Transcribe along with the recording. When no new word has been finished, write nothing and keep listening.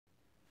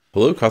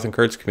Hello, Cothern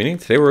Cards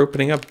community. Today we're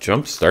opening up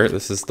Jumpstart.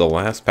 This is the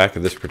last pack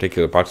of this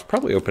particular box.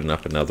 Probably opening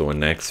up another one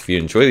next. If you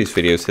enjoy these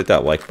videos, hit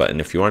that like button.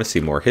 If you want to see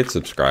more, hit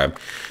subscribe.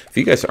 If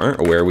you guys aren't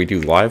aware, we do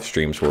live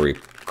streams where we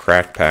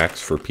crack packs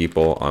for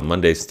people on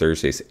Mondays,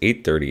 Thursdays,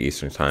 8:30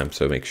 Eastern Time.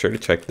 So make sure to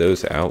check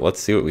those out.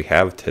 Let's see what we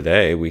have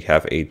today. We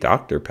have a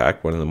Doctor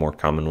pack, one of the more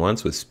common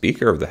ones, with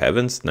Speaker of the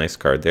Heavens. Nice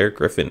card there.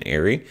 Griffin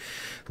Airy.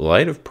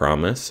 Light of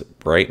Promise.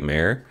 Bright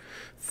Mare.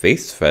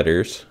 Face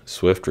Fetters.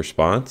 Swift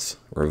Response.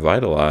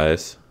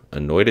 Revitalize.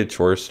 Anointed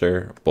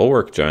Chorister,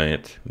 Bulwark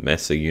Giant,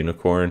 Mesa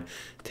Unicorn,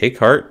 Take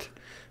Heart,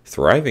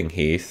 Thriving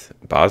Heath,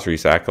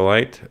 Basri's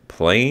Acolyte,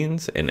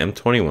 Plains, and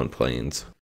M21 Plains.